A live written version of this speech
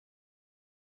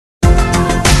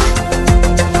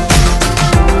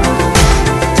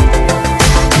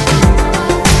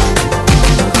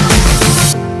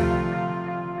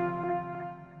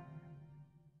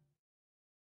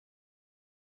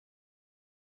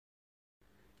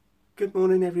Good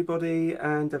morning everybody,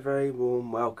 and a very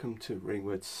warm welcome to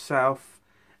Ringwood South.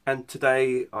 And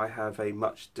today I have a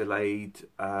much delayed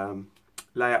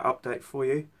layout update for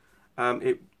you.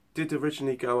 It did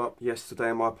originally go up yesterday,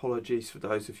 and my apologies for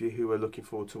those of you who were looking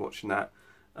forward to watching that.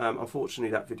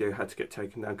 Unfortunately that video had to get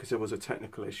taken down because there was a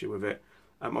technical issue with it.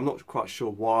 I'm not quite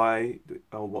sure why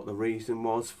or what the reason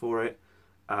was for it,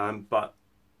 but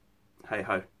hey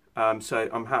ho. So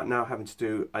I'm now having to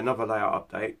do another layout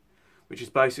update, which is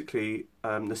basically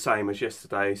the same as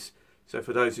yesterday's. So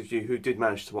for those of you who did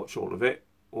manage to watch all of it,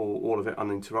 or all of it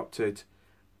uninterrupted,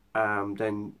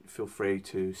 then feel free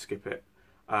to skip it.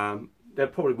 There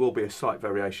probably will be a slight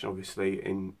variation, obviously,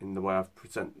 in the way I've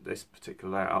presented this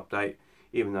particular layout update,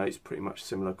 even though it's pretty much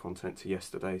similar content to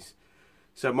yesterday's.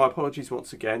 So my apologies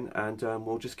once again, and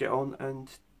we'll just get on and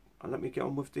let me get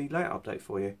on with the layout update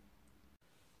for you.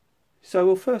 So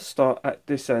we'll first start at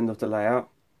this end of the layout.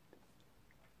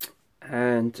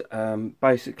 And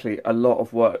basically a lot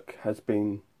of work has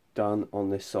been done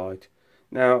on this side.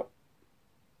 Now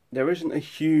there isn't a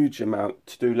huge amount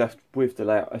to do left with the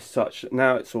layout as such.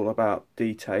 Now it's all about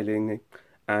detailing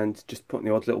and just putting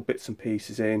the odd little bits and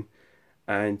pieces in,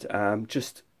 and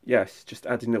just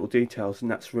adding little details,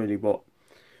 and that's really what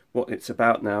it's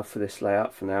about now for this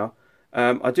layout for now.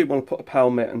 I do want to put a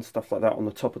pelmet and stuff like that on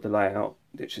the top of the layout,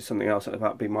 which is something else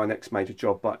that'll be my next major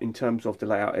job. But in terms of the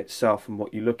layout itself and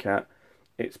what you look at,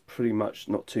 it's pretty much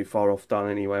not too far off done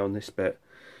anyway on this bit.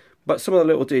 But some of the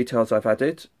little details I've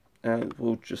added, and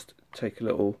we'll just take a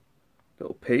little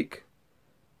peek.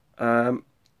 Actually,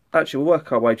 we'll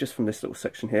work our way just from this little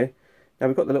section here. Now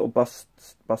we've got the little bus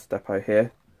depot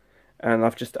here, and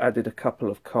I've just added a couple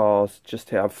of cars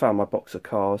just here. I've found my box of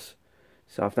cars.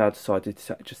 So I've now decided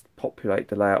to just populate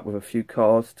the layout with a few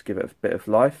cars to give it a bit of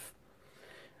life.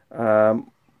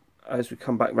 As we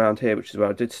come back round here, which is where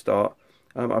I did start,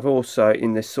 I've also,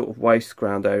 in this sort of waste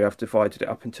ground area, I've divided it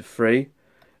up into three.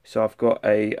 So I've got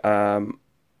a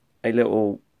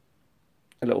little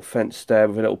fence there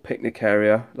with a little picnic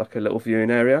area, like a little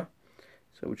viewing area.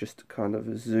 So we'll just kind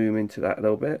of zoom into that a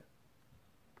little bit.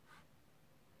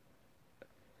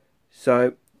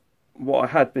 So what I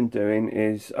had been doing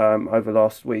is, over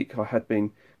last week, I had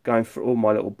been going through all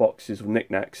my little boxes of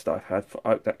knickknacks that I've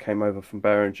had that came over from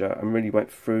Beringer, and really went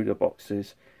through the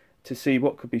boxes to see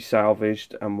what could be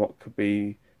salvaged and what could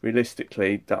be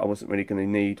realistically that I wasn't really going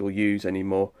to need or use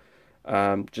anymore.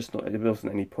 There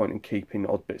wasn't any point in keeping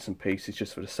odd bits and pieces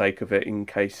just for the sake of it, in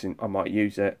case I might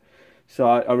use it. So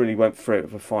I really went through it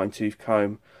with a fine-tooth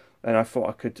comb, and I thought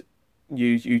I could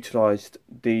utilise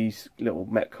these little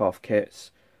Metcalf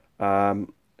kits.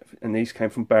 And these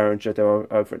came from Beringer. They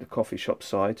were over at the coffee shop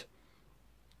side,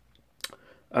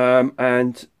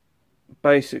 and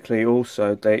basically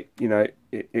also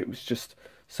it was just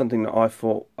something that I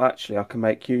thought, actually I can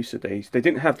make use of these. They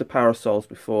didn't have the parasols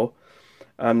before.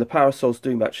 The parasols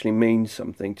do actually mean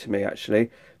something to me, actually.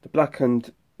 The black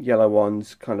and yellow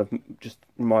ones kind of just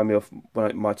remind me of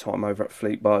my time over at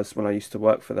Fleet Bus when I used to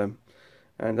work for them,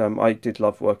 and I did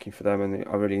love working for them, and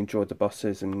I really enjoyed the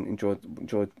buses and enjoyed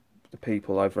the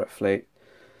people over at Fleet.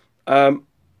 The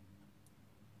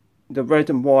red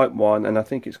and white one, and I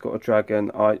think it's got a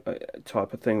dragon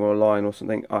type of thing, or a lion or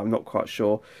something, I'm not quite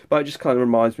sure, but it just kind of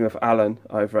reminds me of Alan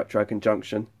over at Dragon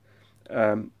Junction,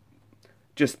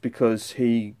 just because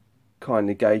he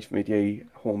kindly gave me the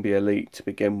Hornby Elite to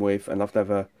begin with, and I've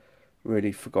never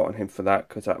really forgotten him for that,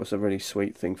 because that was a really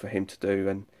sweet thing for him to do,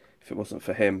 and if it wasn't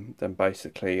for him, then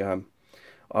basically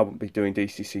I wouldn't be doing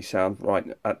DCC sound right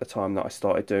at the time that I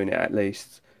started doing it, at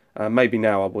least. Maybe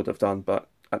now I would have done, but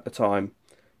at the time,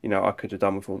 I could have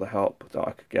done with all the help that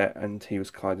I could get, and he was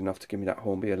kind enough to give me that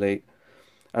Hornby Elite.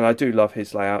 And I do love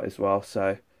his layout as well,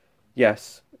 so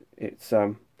yes, it's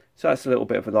so that's a little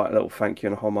bit of a little thank you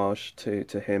and a homage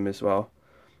to him as well.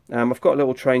 I've got a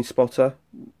little train spotter,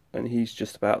 and he's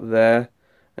just about there.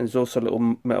 And there's also a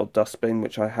little metal dustbin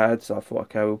which I had, so I thought,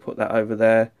 okay, we'll put that over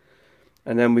there.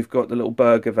 And then we've got the little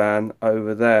burger van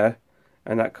over there,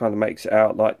 and that kind of makes it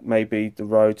out like maybe the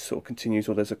road sort of continues,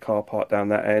 or there's a car park down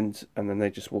that end, and then they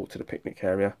just walk to the picnic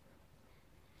area.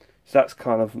 So that's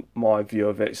kind of my view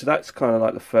of it. So that's kind of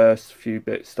like the first few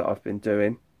bits that I've been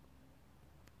doing.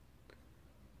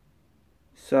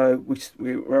 So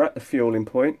we're at the fueling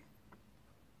point,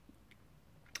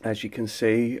 as you can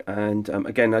see, and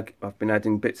again I've been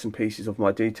adding bits and pieces of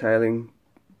my detailing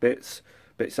bits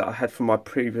that I had from my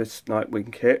previous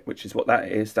Nightwing kit, which is what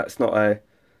that is. That's not a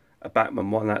Batman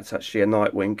one, that's actually a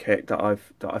Nightwing kit that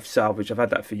I've salvaged. I've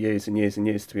had that for years and years and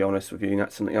years, to be honest with you, and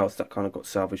that's something else that kind of got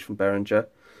salvaged from Beringer.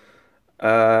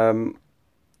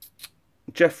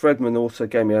 Jeff Redman also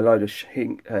gave me a load of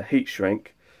heat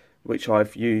shrink, which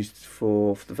I've used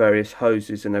for the various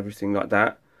hoses and everything like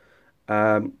that.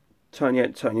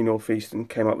 Tony Northeastern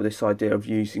came up with this idea of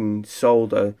using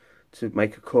solder to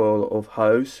make a coil of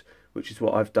hose, which is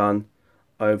what I've done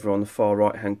over on the far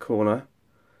right hand corner.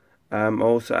 I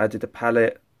also added a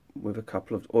pallet with a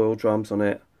couple of oil drums on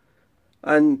it,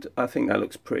 and I think that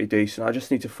looks pretty decent. I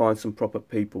just need to find some proper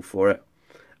people for it.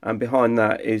 And behind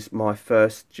that is my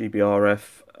first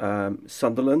GBRF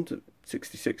Sunderland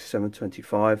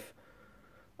 66-725.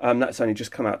 That's only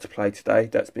just come out to play today.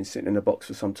 That's been sitting in the box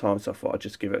for some time, so I thought I'd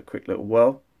just give it a quick little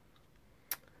whirl.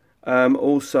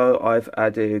 Also, I've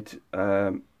added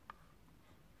some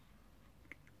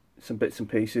bits and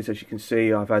pieces. As you can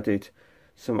see, I've added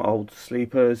some old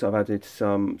sleepers, I've added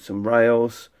some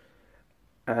rails,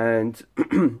 and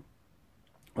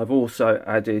I've also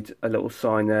added a little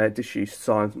sign there, disused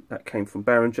sign that came from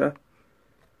Behringer.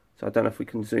 So I don't know if we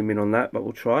can zoom in on that, but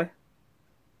we'll try.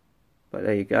 But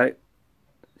there you go.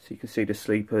 So you can see the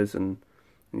sleepers and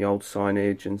the old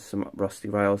signage and some rusty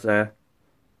rails there.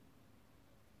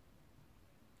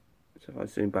 So if I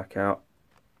zoom back out.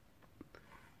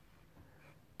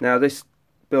 Now this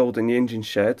building, the engine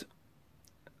shed,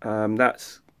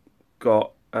 that's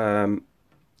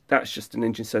just an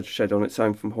engine shed on its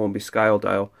own from Hornby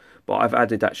Scaledale, but I've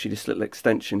added actually this little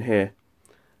extension here,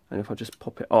 and if I just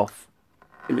pop it off,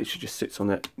 it literally just sits on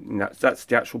it. And that's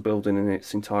the actual building in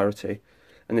its entirety,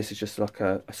 and this is just like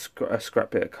a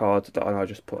scrap bit of card that I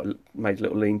just made a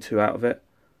little lean-to out of it.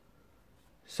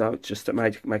 So it's just to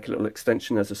make a little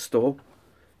extension as a store.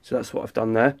 So that's what I've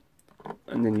done there,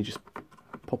 and then you just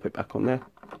pop it back on there.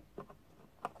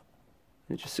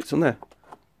 It just sits on there.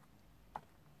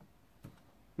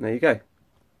 And there you go.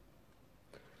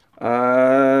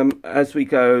 As we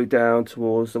go down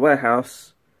towards the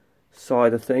warehouse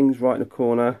side of things, right in the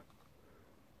corner,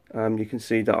 you can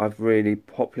see that I've really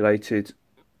populated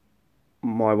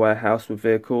my warehouse with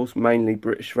vehicles, mainly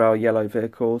British Rail yellow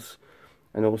vehicles,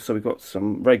 and also we've got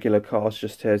some regular cars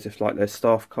just here as if like their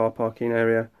staff car parking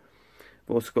area.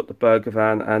 We've also got the burger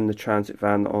van and the transit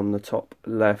van on the top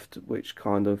left, which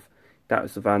that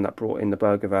was the van that brought in the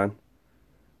burger van.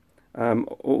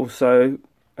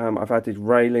 I've added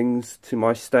railings to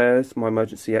my stairs, my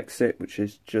emergency exit, which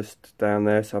is just down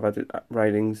there. So I've added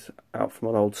railings out from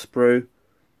an old sprue.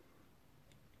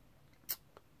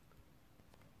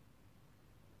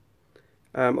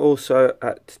 Also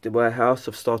at the warehouse,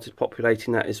 I've started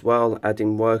populating that as well,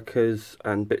 adding workers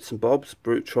and bits and bobs,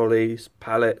 brute trolleys,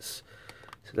 pallets.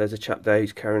 So there's a chap there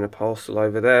who's carrying a parcel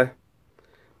over there.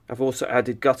 I've also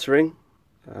added guttering,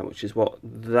 which is what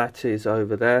that is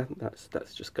over there.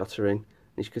 That's just guttering.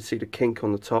 As you can see the kink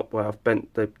on the top where I've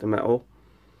bent the metal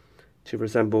to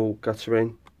resemble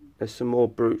guttering. There's some more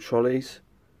brute trolleys,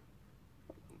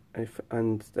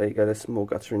 and there you go, there's some more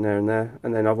guttering there and there.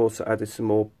 And then I've also added some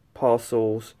more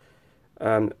parcels,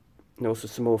 and also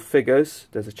some more figures.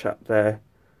 There's a chap there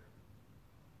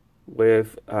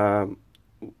with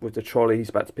the trolley. He's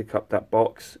about to pick up that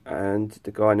box, and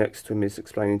the guy next to him is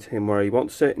explaining to him where he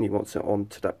wants it, and he wants it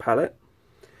onto that pallet.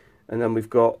 And then we've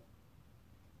got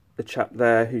the chap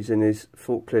there who's in his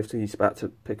forklift. He's about to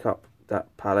pick up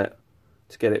that pallet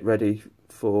to get it ready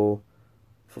for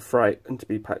freight and to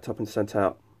be packed up and sent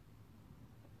out.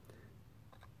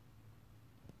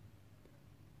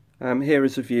 Here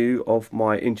is a view of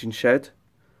my engine shed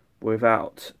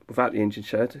without the engine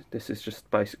shed. This is just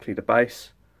basically the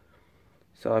base.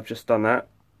 So I've just done that.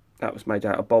 That was made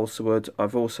out of balsa wood.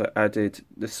 I've also added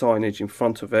the signage in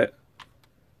front of it,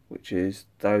 which is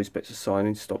those bits of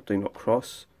signage, stop, do not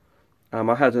cross.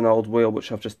 I had an old wheel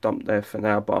which I've just dumped there for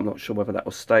now, but I'm not sure whether that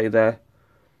will stay there.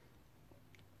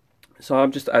 So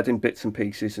I'm just adding bits and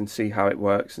pieces and see how it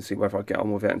works and see whether I get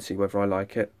on with it and see whether I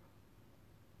like it.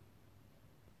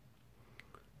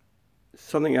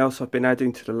 Something else I've been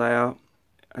adding to the layout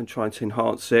and trying to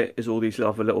enhance it is all these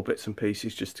other little bits and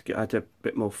pieces just to add a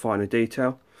bit more finer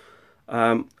detail.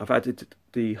 I've added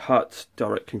the hut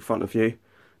directly in front of you.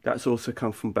 That's also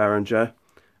come from Behringer.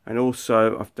 And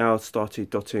also I've now started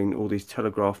dotting all these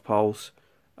telegraph poles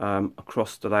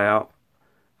across the layout,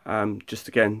 just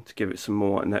again to give it some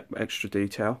more and extra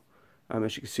detail.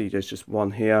 As you can see, there's just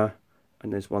one here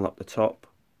and there's one up the top.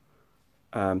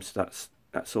 So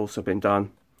that's also been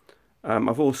done.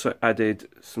 I've also added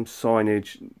some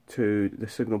signage to the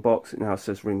signal box. It now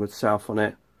says Ringwood South on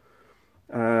it.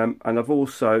 And I've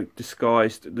also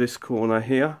disguised this corner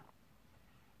here.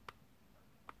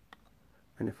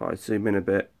 And if I zoom in a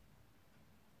bit,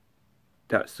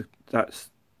 that's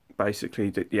basically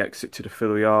the exit to the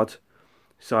fill yard.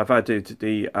 So I've added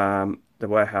the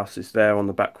warehouses there on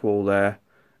the back wall there,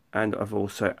 and I've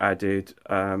also added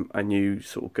a new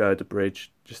sort of girder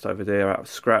bridge just over there out of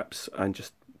scraps and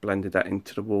just blended that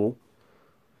into the wall,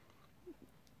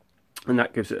 and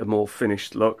that gives it a more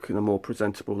finished look and a more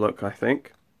presentable look, I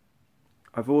think.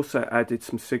 I've also added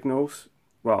some signals.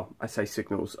 Well, I say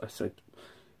signals, I said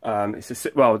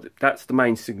well, that's the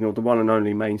main signal, the one and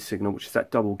only main signal, which is that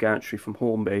double gantry from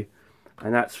Hornby,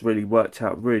 and that's really worked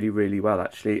out really well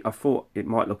actually. I thought it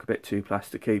might look a bit too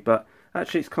plasticky, but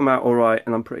actually it's come out alright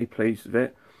and I'm pretty pleased with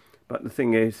it. But the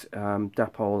thing is,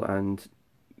 Dapol, and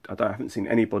I haven't seen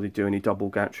anybody do any double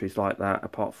gantries like that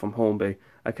apart from Hornby.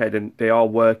 Okay, then they are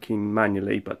working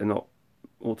manually, but they're not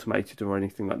automated or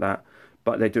anything like that,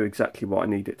 but they do exactly what I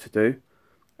need it to do.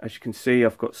 As you can see,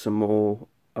 I've got some more.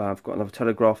 I've got another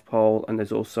telegraph pole, and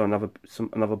there's also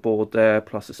another board there,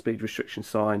 plus a speed restriction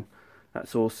sign.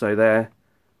 That's also there.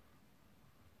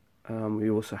 We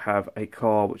also have a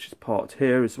car which is parked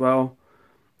here as well.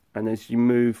 And as you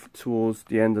move towards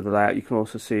the end of the layout, you can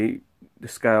also see the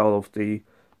scale of the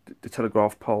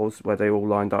telegraph poles where they all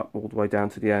lined up all the way down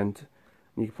to the end.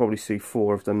 And you can probably see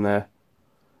 4 of them there.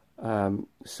 And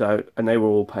they were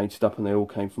all painted up, and they all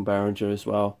came from Behringer as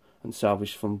well, and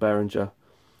salvaged from Behringer.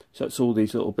 So it's all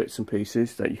these little bits and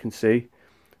pieces that you can see.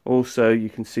 Also, you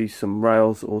can see some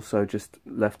rails also just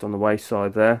left on the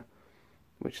wayside there,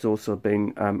 which has also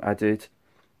been added.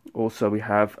 Also, we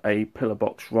have a pillar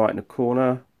box right in the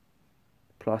corner,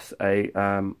 plus a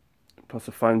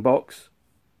phone box.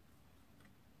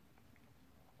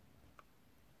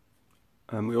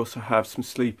 And we also have some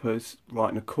sleepers right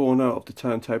in the corner of the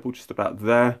turntable, just about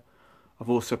there. I've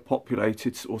also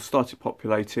started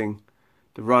populating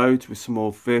the roads with some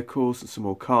more vehicles and some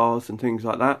more cars and things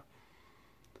like that.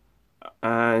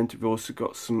 And we've also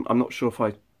got some, I'm not sure if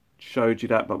I showed you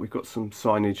that, but we've got some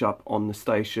signage up on the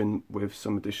station with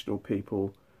some additional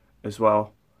people as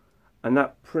well. And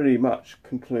that pretty much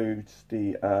concludes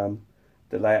the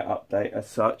layout update as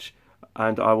such.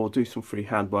 And I will do some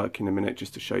freehand work in a minute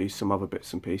just to show you some other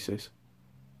bits and pieces.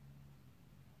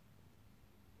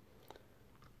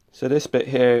 So this bit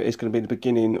here is going to be the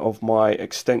beginning of my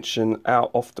extension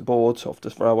out off the board, off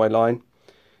the railway line,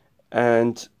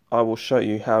 and I will show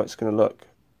you how it's going to look.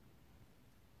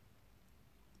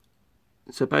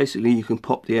 So basically you can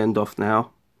pop the end off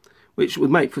now, which would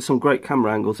make for some great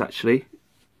camera angles actually,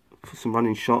 for some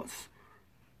running shots.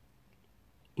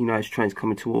 You know, as trains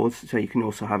coming towards, so you can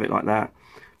also have it like that.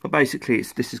 But basically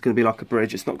this is going to be like a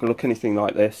bridge. It's not going to look anything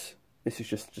like this. This is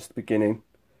just the beginning,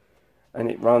 and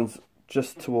it runs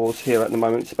just towards here at the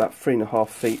moment. It's about 3.5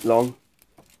 feet long,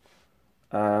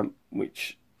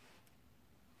 which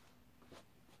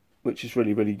is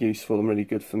really useful and really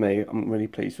good for me. I'm really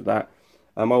pleased with that.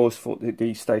 I always thought that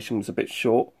the station was a bit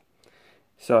short,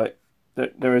 so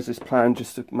there is this plan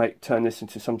just to turn this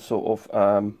into some sort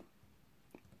of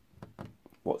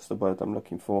what's the word I'm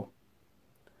looking for?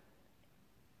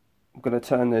 I'm going to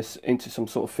turn this into some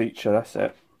sort of feature. That's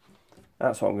it.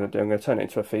 That's what I'm going to do. I'm going to turn it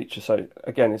into a feature. So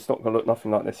again, it's not going to look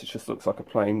nothing like this. It just looks like a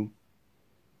plain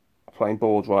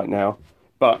board right now.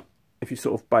 But if you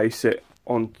sort of base it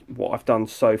on what I've done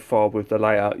so far with the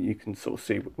layout, you can sort of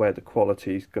see where the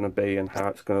quality is going to be and how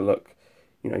it's going to look.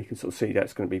 You know, you can sort of see that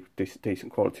it's going to be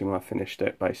decent quality when I finished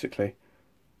it, basically.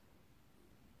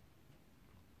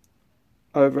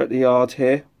 Over at the yard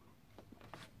here,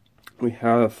 we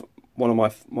have one of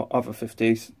my other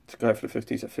 50s to go for the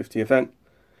 50s at 50 event.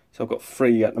 So I've got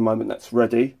 3 at the moment that's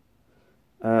ready.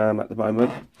 At the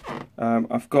moment,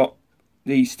 I've got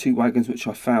these 2 wagons which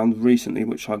I found recently,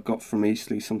 which I got from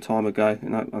Eastleigh some time ago,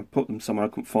 and I put them somewhere. I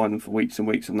couldn't find them for weeks and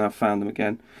weeks. I've now found them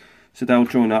again. So they'll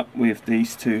join up with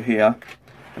these 2 here,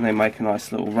 and they make a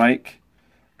nice little rake.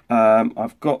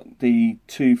 I've got the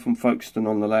 2 from Folkestone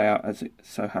on the layout, as it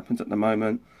so happens at the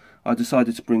moment. I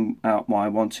decided to bring out my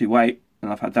 128,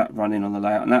 and I've had that running on the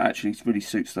layout, and that actually really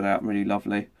suits the layout really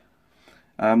lovely.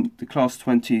 The Class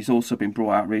 20 has also been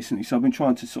brought out recently, so I've been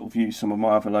trying to sort of use some of my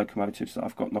other locomotives that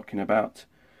I've got knocking about.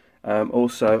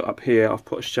 Also up here I've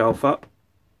put a shelf up,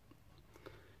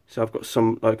 so I've got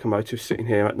some locomotives sitting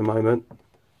here at the moment.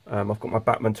 I've got my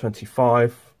Batman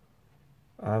 25,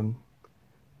 and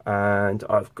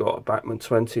I've got a Batman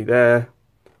 20 there,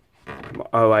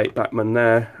 my 08 Batman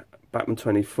there, Batman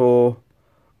 24.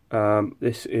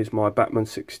 This is my Batman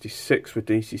 66 with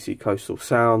DCC Coastal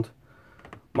Sound.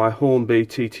 My Hornby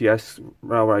TTS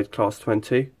Railroad Class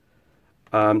 20.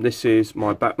 This is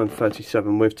my Batman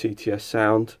 37 with TTS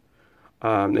sound.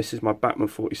 This is my Batman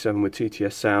 47 with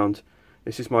TTS sound.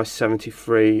 This is my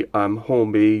 73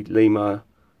 Hornby Lima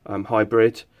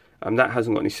hybrid. That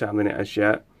hasn't got any sound in it as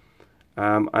yet.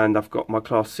 And I've got my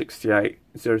Class 68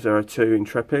 002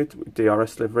 Intrepid with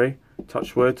DRS livery,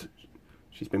 touchwood,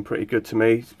 which She's been pretty good to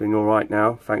me. It's been alright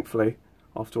now, thankfully,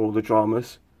 after all the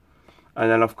dramas. And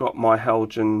then I've got my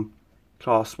Helgen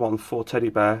Class 1/4 teddy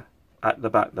bear at the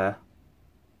back there.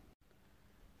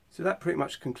 So that pretty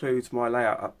much concludes my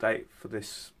layout update for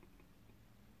this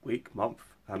month.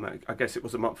 I guess it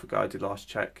was a month ago I did last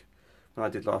check, when I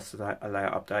did last a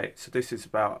layout update. So this is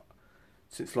about,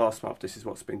 since last month, this is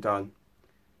what's been done.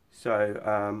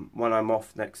 So when I'm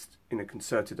off next in a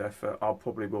concerted effort, I'll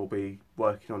probably will be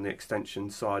working on the extension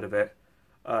side of it,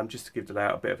 just to give the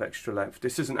layout a bit of extra length.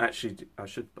 This isn't actually, I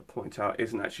should point out,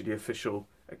 isn't actually the official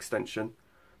extension.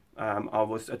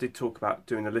 I did talk about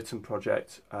doing a Lytton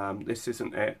project. This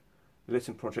isn't it. The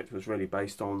Lytton project was really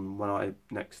based on when I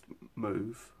next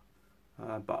move,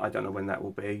 but I don't know when that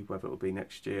will be, whether it will be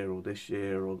next year or this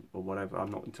year or whatever.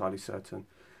 I'm not entirely certain.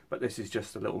 But this is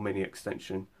just a little mini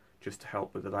extension just to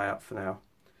help with the layout for now.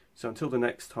 So until the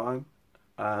next time,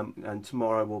 and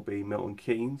tomorrow will be Milton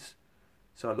Keynes.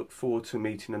 So I look forward to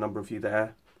meeting a number of you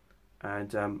there.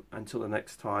 And until the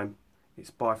next time,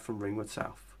 it's bye from Ringwood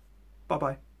South. Bye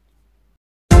bye.